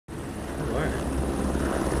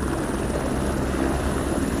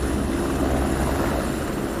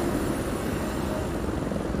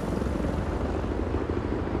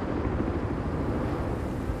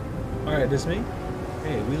Alright, this me?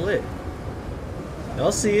 Hey, we lit.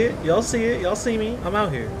 Y'all see it. Y'all see it. Y'all see me. I'm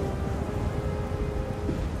out here.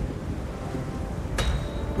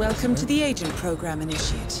 Welcome to the agent program,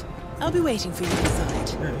 Initiate. I'll be waiting for you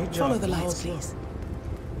inside. Man, Follow the lights, please.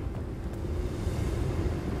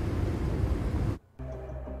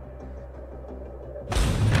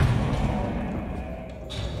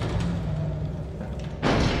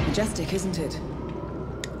 Majestic, isn't it?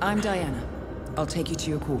 I'm Diana. I'll take you to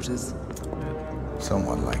your quarters.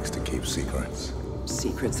 Someone likes to keep secrets.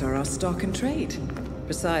 Secrets are our stock and trade.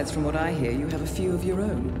 Besides, from what I hear, you have a few of your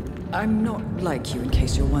own. I'm not like you, in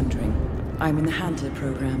case you're wondering. I'm in the Handler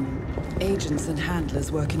program. Agents and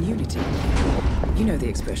handlers work in unity. You know the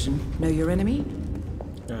expression, know your enemy?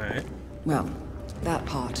 Alright. Well, that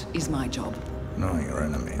part is my job. Knowing your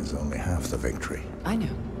enemy is only half the victory. I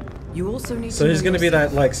know. You also need So to he's know gonna be that,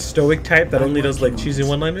 yourself. like, stoic type that I'm only does, like, working on cheesy it.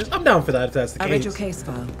 one-liners? I'm down for that if that's the I case. read your case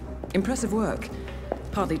file. Impressive work.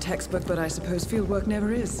 Hardly textbook, but I suppose field work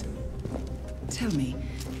never is. Tell me,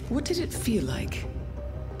 what did it feel like?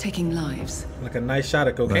 Taking lives? Like a nice shot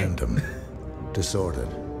at cocaine. Random. Disordered.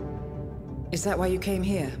 Is that why you came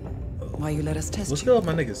here? Why you let us test What's you? going on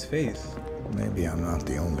with my nigga's face? Maybe I'm not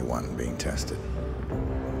the only one being tested.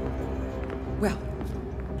 Well,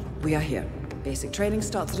 we are here. Basic training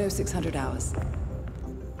starts at 0600 hours.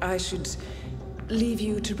 I should leave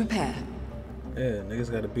you to prepare. Yeah,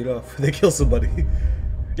 niggas gotta beat off before they kill somebody.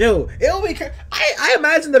 Yo, it'll be. I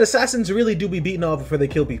imagine that assassins really do be beaten off before they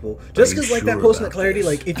kill people. Just because, like, that post-nut clarity,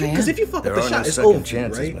 like, if you, because if you fuck up the shot, it's over,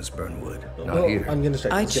 right? Miss Burnwood. Not Well, here. I'm gonna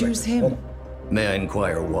try. I choose him. May I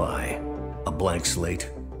inquire why? A blank slate?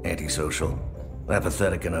 Antisocial?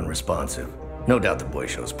 Apathetic and unresponsive? No doubt the boy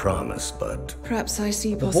shows promise, but... Perhaps I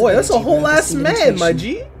see The boy, that's a possibility whole where ass the man, my limitation.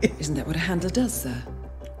 G. Isn't that what a handler does, sir?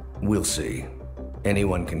 We'll see.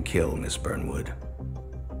 Anyone can kill Miss Burnwood.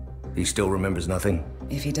 He still remembers nothing?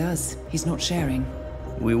 If he does, he's not sharing.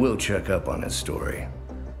 We will check up on his story.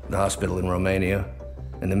 The hospital in Romania.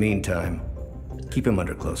 In the meantime, keep him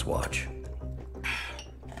under close watch.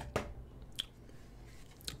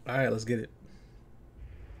 Alright, let's get it.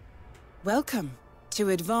 Welcome to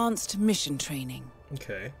Advanced Mission Training.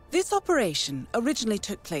 Okay. This operation originally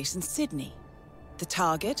took place in Sydney. The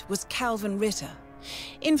target was Calvin Ritter,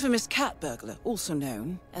 infamous cat burglar, also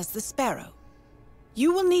known as the Sparrow.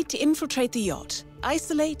 You will need to infiltrate the yacht,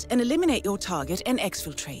 isolate and eliminate your target, and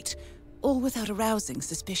exfiltrate, all without arousing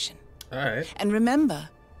suspicion. Alright. And remember,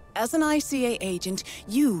 as an ICA agent,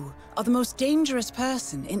 you are the most dangerous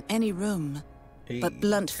person in any room. But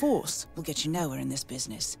blunt force will get you nowhere in this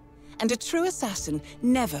business. And a true assassin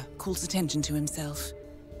never calls attention to himself.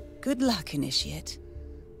 Good luck, Initiate.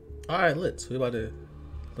 Alright, let's. We about to.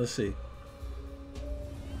 Let's see.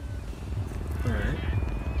 Alright.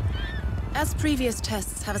 As previous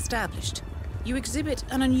tests have established, you exhibit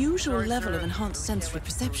an unusual level of enhanced sensory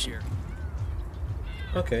perception.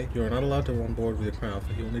 Okay, you are not allowed to on board with your crown,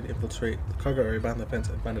 for you will need to infiltrate the cargo area behind the fence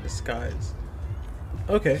and find a disguise.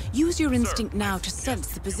 Okay. Use your instinct now to sense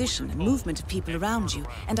the position and movement of people around you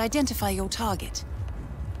and identify your target.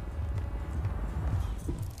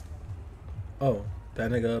 Oh,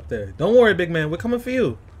 that nigga up there. Don't worry, big man. We're coming for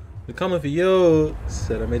you. We're coming for you.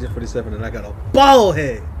 Said I'm Agent 47 and I got a ball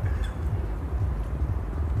head.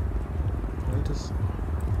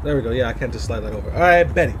 There we go. Yeah, I can't just slide that over.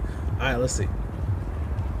 Alright, Betty. Alright, let's see.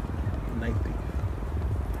 Night thief.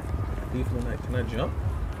 Thief in the night. Can I jump?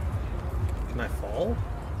 Can I fall?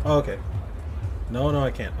 Oh, okay. No, I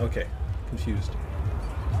can't. Okay. Confused.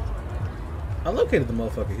 I located the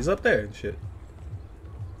motherfucker. He's up there and shit.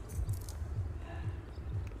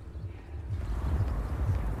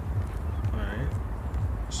 Alright.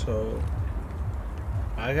 So,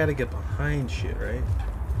 I gotta get behind shit, right?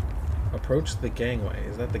 Approach the gangway.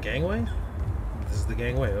 Is that the gangway? This is the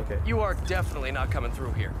gangway, okay. You are definitely not coming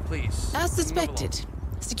through here. Please. As suspected,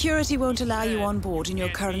 security won't allow you on board in your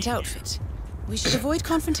current outfit. We should avoid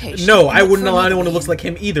confrontation. No, and I look wouldn't for allow another anyone who way looks in. like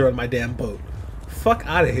him either on my damn boat. Fuck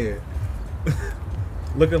out of here.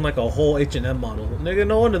 Looking like a whole H&M model. Nigga,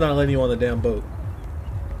 no wonder they're not letting you on the damn boat.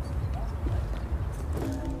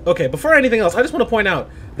 Okay, before anything else, I just want to point out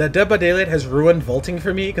that Dead by Daylight has ruined vaulting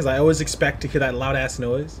for me because I always expect to hear that loud-ass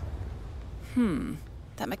noise.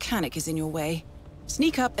 That mechanic is in your way.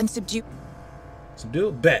 Sneak up and subdue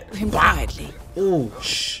Subdue? Bet. him quietly. Ooh,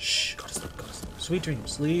 shh. Go to sleep, go to sleep. Sweet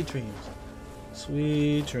dreams, sweet dreams.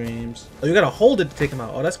 Sweet dreams. Oh, you gotta hold it to take him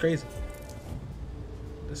out. Oh, that's crazy.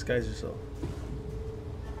 Disguise yourself.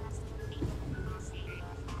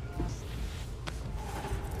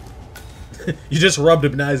 You just rubbed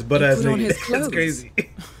him now his butt ass Put on nigga. his That's clothes. crazy.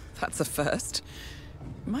 That's a first.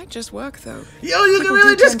 Might just work, though. Yo, you can People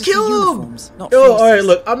really do just tend to see kill him! uniforms, not Yo, faces. alright,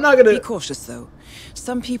 look, I'm not gonna... Be cautious, though.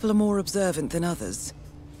 Some people are more observant than others.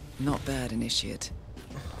 Not bad, Initiate.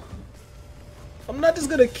 I'm not just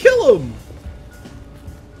gonna kill him!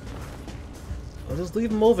 I'll just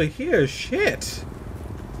leave him over here, shit!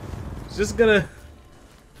 Just gonna,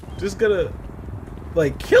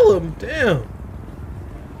 like, kill him, damn!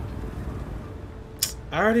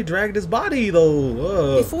 I already dragged his body,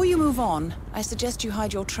 though. Before you move on, I suggest you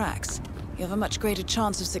hide your tracks. You have a much greater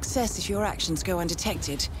chance of success if your actions go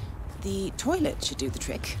undetected. The toilet should do the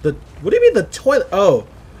trick. What do you mean the toilet? Oh,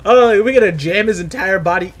 are we gonna jam his entire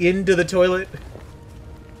body into the toilet?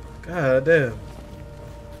 God damn.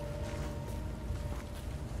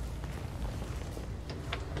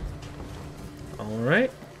 All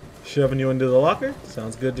right, shoving you into the locker.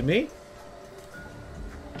 Sounds good to me.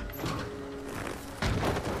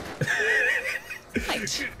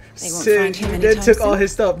 Right. They won't Sid, find him you anytime then took all soon.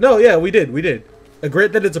 his stuff. No, yeah, we did.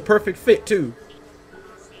 Great that it's a perfect fit too.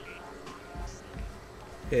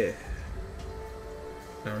 Yeah.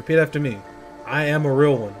 Now repeat after me. I am a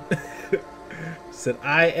real one. Said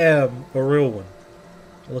I am a real one.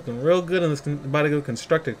 Looking real good, and it's about to go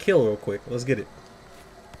construct a kill real quick. Let's get it.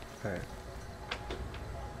 All right.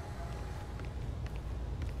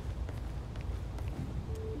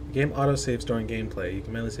 Game autosaves during gameplay. You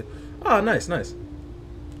can manually save. Oh, nice, nice.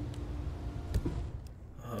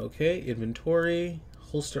 Okay, inventory,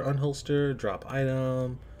 holster, unholster, drop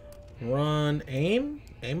item, run, aim?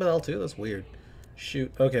 Aim with L2? That's weird.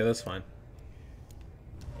 Shoot. Okay, that's fine.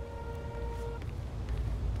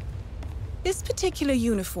 This particular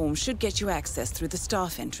uniform should get you access through the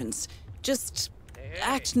staff entrance. Just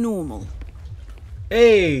act normal.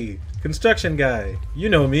 Hey, construction guy. You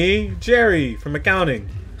know me, Jerry from accounting.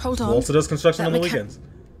 Hold Who on. also does construction That on the mecha- weekends.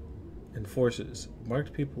 Enforcers.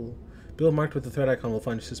 Marked people. Bill marked with the threat icon will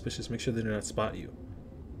find you suspicious. Make sure they do not spot you.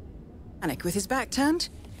 Anik, with his back turned,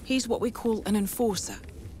 he's what we call an enforcer.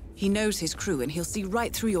 He knows his crew and he'll see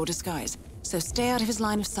right through your disguise, so stay out of his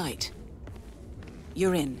line of sight.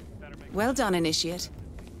 You're in. Well done, Initiate.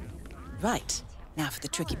 Right, now for the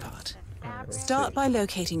tricky part. Start by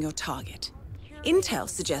locating your target. Intel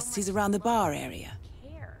suggests he's around the bar area.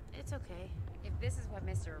 It's okay. If this is what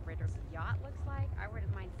Mr. Ritter's yacht looks like, I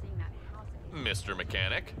wouldn't mind seeing that house. Mr.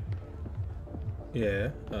 Mechanic. Yeah,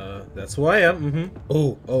 that's who I am.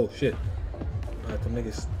 Oh, shit. Them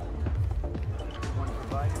niggas.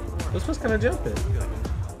 This was kind of jumping.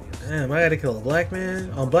 Damn, I gotta kill a black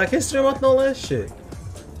man on Black History Month, no less shit.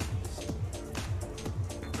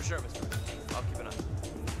 For sure, Mr. Ritter. I'll keep an eye.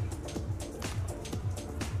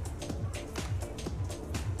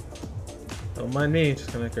 Don't mind me,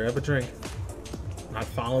 just gonna grab a drink. Not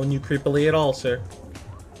following you creepily at all, sir.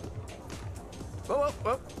 Whoa, whoa,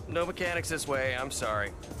 whoa. No mechanics this way. I'm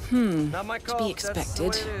sorry. Not my To call. be That's the expected.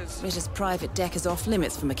 way it is. Ritter's private deck is off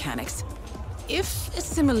limits for mechanics. If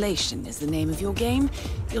assimilation is the name of your game,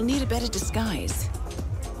 you'll need a better disguise.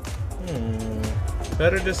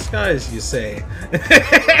 Better disguise, you say?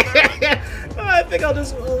 I think I'll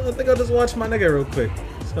just watch my nigga real quick.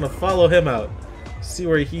 Just gonna follow him out, see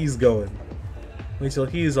where he's going. Wait till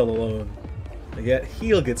he's all alone. And yet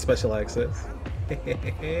he'll get special access.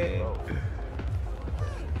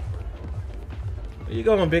 Where you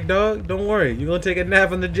going, big dog? Don't worry, you're gonna take a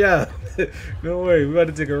nap on the job. Don't worry, we're about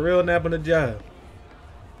to take a real nap on the job.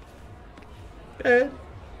 Go ahead.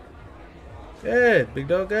 Go ahead, big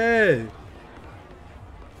dog, go ahead.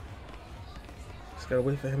 Just gotta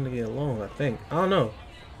wait for him to get alone, I think. I don't know.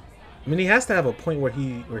 I mean, he has to have a point where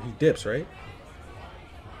he dips, right?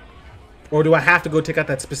 Or do I have to go take out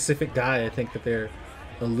that specific guy I think that they're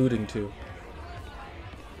alluding to?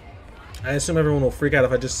 I assume everyone will freak out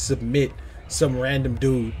if I just submit some random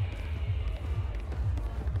dude.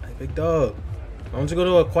 Hey, big dog. I want to go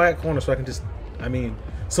to a quiet corner so I can just,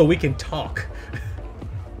 so we can talk.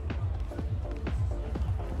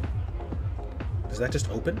 Does that just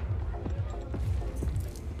open?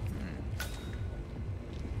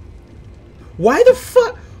 Why the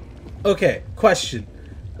fuck? Okay, question.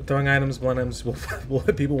 Throwing items, blind items,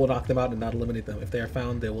 people will knock them out and not eliminate them. If they are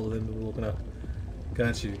found, they will then be woken up.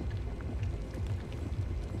 Got you.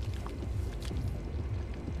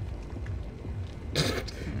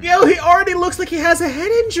 Yo, he already looks like he has a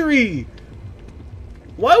head injury.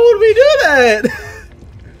 Why would we do that?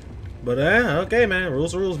 But okay, man.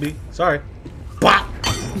 Rules are rules, B. Sorry. Bop.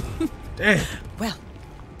 Damn. Well,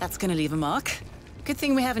 that's gonna leave a mark. Good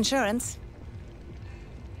thing we have insurance.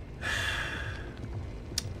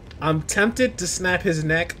 I'm tempted to snap his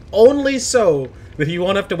neck only so that he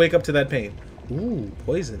won't have to wake up to that pain. Ooh,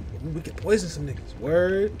 poison. Ooh, we can poison some niggas.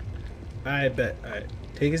 Word. I bet. Alright.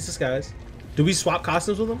 Take his disguise. Do we swap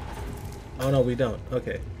costumes with him? Oh no, we don't.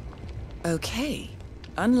 Okay. Okay.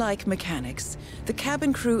 Unlike mechanics, the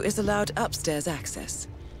cabin crew is allowed upstairs access.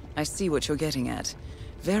 I see what you're getting at.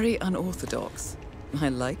 Very unorthodox. I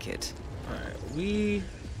like it. Alright, we...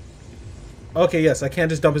 Okay, yes, I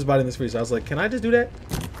can't just dump his body in this freezer. I was like, can I just do that?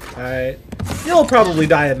 Alright. He'll probably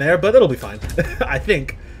die in there, but it'll be fine. I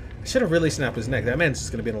think. I should have really snapped his neck. That man's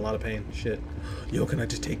just gonna be in a lot of pain. Shit. Yo, can I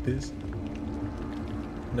just take this?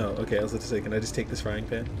 No, okay, I was about to say, can I just take this frying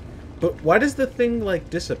pan? But why does the thing, like,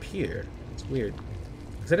 disappear? It's weird.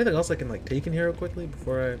 Is there anything else I can, like, take in here real quickly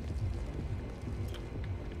before I...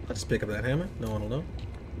 I'll just pick up that hammer. No one will know.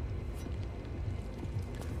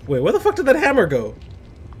 Wait, where the fuck did that hammer go?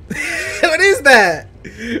 What is that?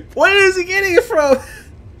 Where is he getting it from?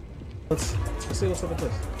 Let's see what's up with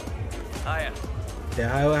this. Hiya.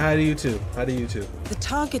 Yeah, how do you two? How do you two? The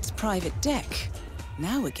target's private deck.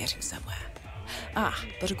 Now we're getting somewhere. Ah,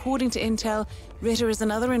 but according to intel, Ritter is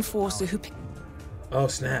another enforcer who Oh,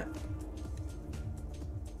 snap.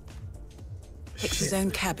 picks his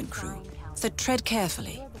own cabin crew. So tread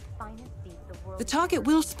carefully. The target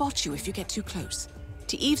will spot you if you get too close.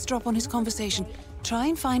 To eavesdrop on his conversation, try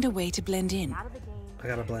and find a way to blend in. I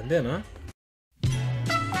gotta blend in, huh?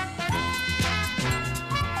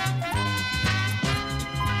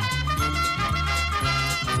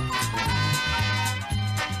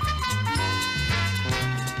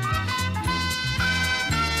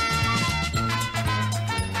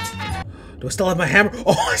 Do I still have my hammer?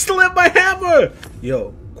 Oh, I still have my hammer!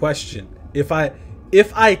 Yo, question. If I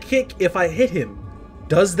hit him,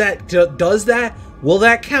 will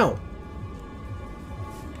that count?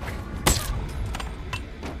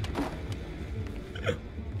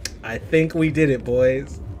 I think we did it,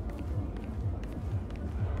 boys.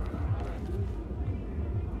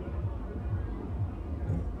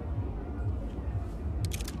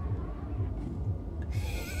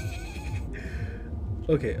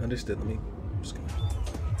 Okay, understood. Let me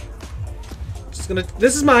just gonna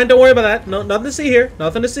this is mine, don't worry about that. No, nothing to see here.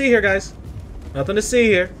 Nothing to see here, guys. Nothing to see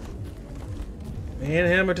here. Me and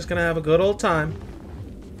him are just gonna have a good old time.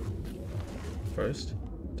 First,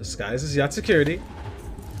 disguise as yacht security.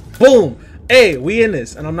 Boom! Hey, we in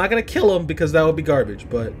this, and I'm not gonna kill him because that would be garbage.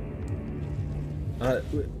 But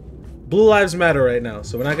Blue Lives Matter right now,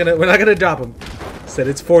 so we're not gonna drop him. Said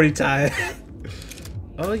it's 40 time.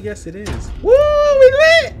 Oh yes, it is. Woo! We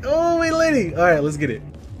lit! Oh, we litty! All right, let's get it.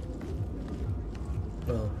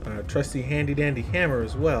 Well, our trusty handy dandy hammer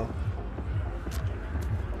as well.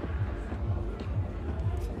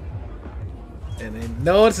 And then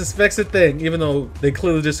no one suspects a thing, even though they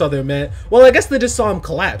clearly just saw their man. Well, I guess they just saw him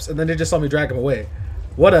collapse, and then they just saw me drag him away.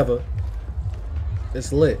 Whatever.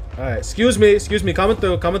 It's lit. All right, excuse me, coming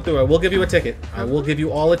through. I will give you a ticket. I will give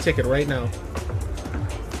you all a ticket right now.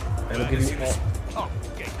 I will give you all. Oh,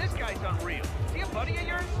 okay, this guy's unreal. Is he a buddy of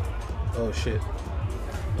yours? Oh shit.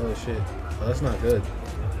 Oh shit. Oh, that's not good.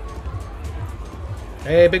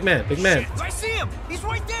 Hey, big man, big man. Shit, I see him. He's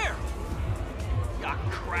right there. Ah,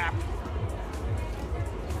 crap.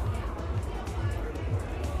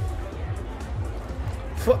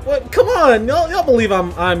 What? Come on, y'all believe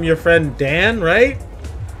I'm your friend Dan, right?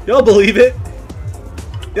 Y'all believe it?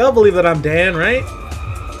 Y'all believe that I'm Dan, right?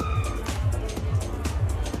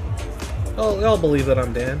 Oh, y'all believe that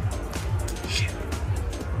I'm Dan. Shit.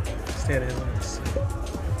 Stand in on this.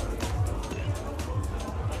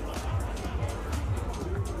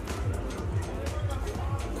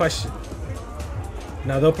 Question.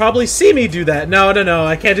 Now they'll probably see me do that. No,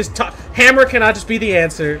 I can't just talk. Hammer cannot just be the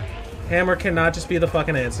answer. Hammer cannot just be the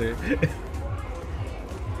fucking answer.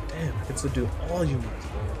 Damn, I can subdue all humans.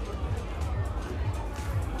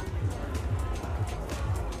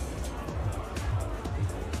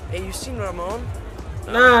 Hey, you seen Ramon?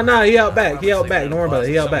 Nah, he out back. He out back. Don't worry about it.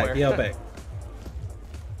 He out back. He out back.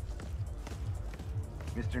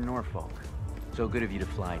 Mr. Norfolk, so good of you to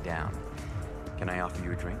fly down. Can I offer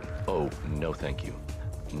you a drink? Oh, no thank you.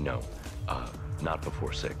 No. Not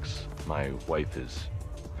before 6. My wife is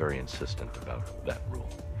very insistent about that rule.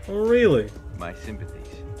 Oh, really? My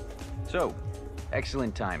sympathies. So,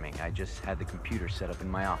 excellent timing. I just had the computer set up in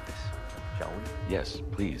my office. Shall we? Yes,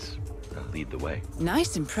 please. Lead the way.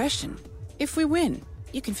 Nice impression. If we win,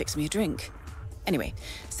 you can fix me a drink. Anyway,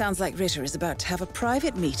 sounds like Ritter is about to have a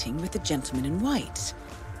private meeting with the gentleman in white.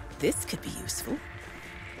 This could be useful.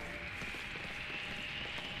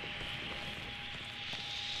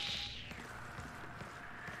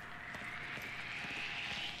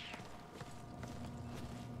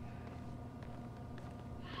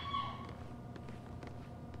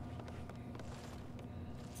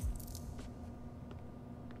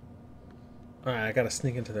 Alright, I gotta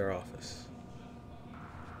sneak into their office.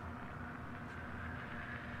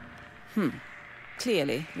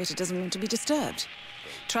 Clearly, Ritter doesn't want to be disturbed.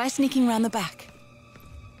 Try sneaking round the back.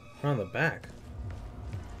 Around the back?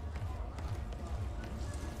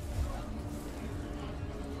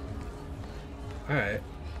 Alright.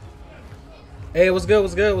 Hey, what's good?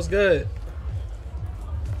 What's good? What's good?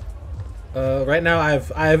 Right now I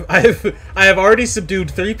have already subdued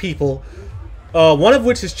 3 people. One of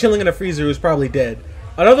which is chilling in a freezer who's probably dead.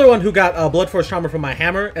 Another one who got blood force trauma from my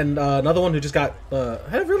hammer, and another one who just got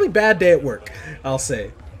had a really bad day at work, I'll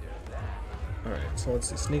say. All right, so let's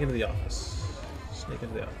see. Sneak into the office. Sneak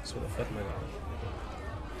into the office. Where the fuck am I going?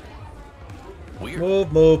 Weird.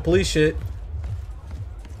 Move, move. Police shit.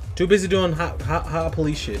 Too busy doing hot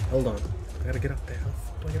police shit. Hold on. I gotta get up there. How the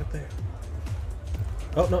fuck do I get up there?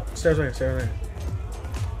 Oh no, stairs right here. Stairs right here.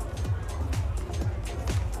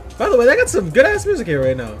 By the way, they got some good ass music here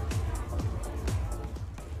right now.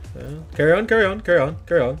 Carry on, carry on, carry on,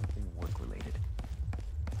 carry on. Work related.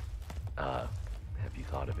 Have you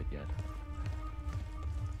thought of it yet?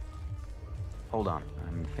 Hold on,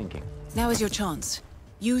 I'm thinking. Now is your chance.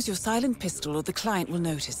 Use your silent pistol or the client will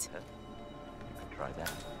notice. You could try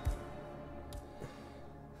that.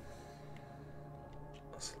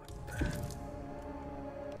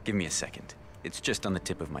 Give me a second. It's just on the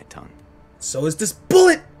tip of my tongue. So is this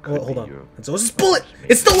bullet. Oh, hold be on. your And so is this bullet.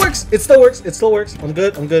 It still works. It still works. It still works. I'm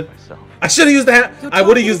good. I'm good. Myself. I should have used the hammer. Your I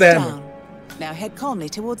would have target used is the hammer. down. Now head calmly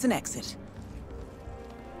towards an exit.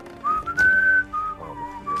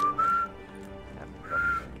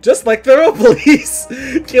 Just like thorough police,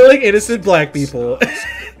 killing innocent black people.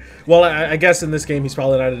 Well, I guess in this game he's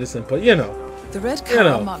probably not innocent, but you know. The red You car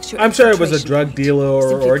know, marks your I'm sure it was a infiltration drug point. dealer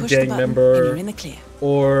Simply or a push the gang button and member, you're in the clear.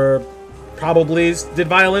 or probably did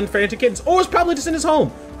violin for anti-kittens, or was probably just in his home.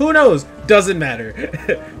 Who knows? Doesn't matter.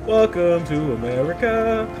 Welcome to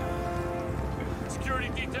America. Security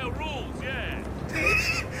detail rules, yeah.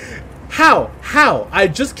 How? How? I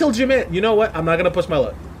just killed your man. You know what? I'm not gonna push my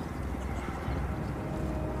luck.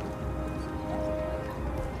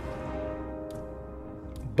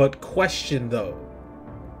 But question though.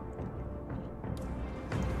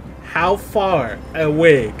 How far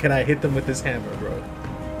away can I hit them with this hammer, bro?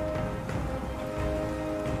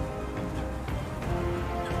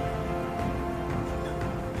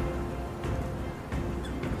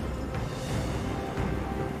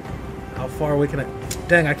 How far away can I?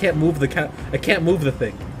 Dang, I can't move the I can't move the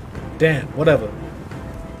thing. Damn, whatever.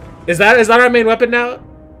 Is that our main weapon now?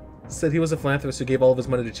 Said he was a philanthropist who gave all of his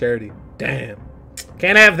money to charity. Damn.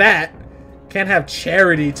 Can't have that. Can't have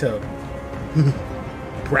charity to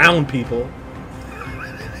brown people.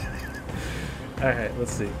 Alright,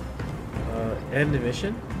 let's see. End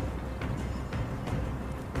mission?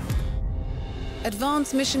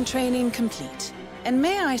 Advanced mission training complete. And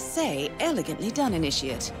may I say, elegantly done,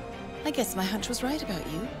 Initiate. I guess my hunch was right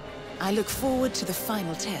about you. I look forward to the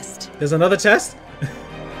final test. There's another test?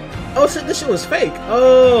 Oh shit, this shit was fake.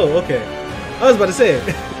 Oh, okay. I was about to say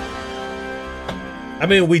it. I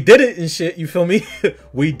mean, we did it and shit, you feel me?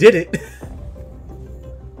 We did it.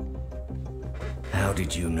 How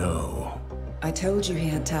did you know? I told you he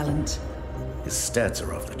had talent. His stats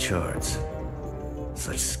are off the charts.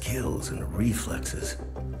 Such skills and reflexes.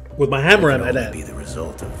 With my hammer, I It might could only add. be the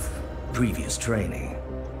result of previous training.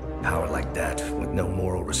 Power like that, with no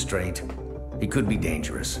moral restraint, he could be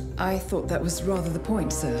dangerous. I thought that was rather the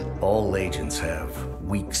point, sir. All agents have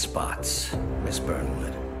weak spots, Miss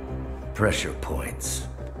Burnwood. Pressure points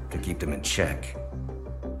to keep them in check.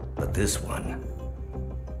 But this one...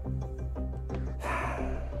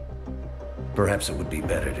 Perhaps it would be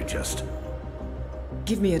better to just...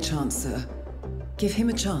 Give me a chance, sir. Give him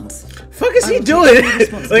a chance. Fuck is I he will doing? take full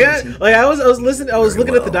responsibility. I was listening, I was Very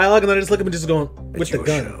looking at the well. dialogue and then I just look at him and just going with the your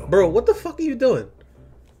gun. show. Bro, what the fuck are you doing?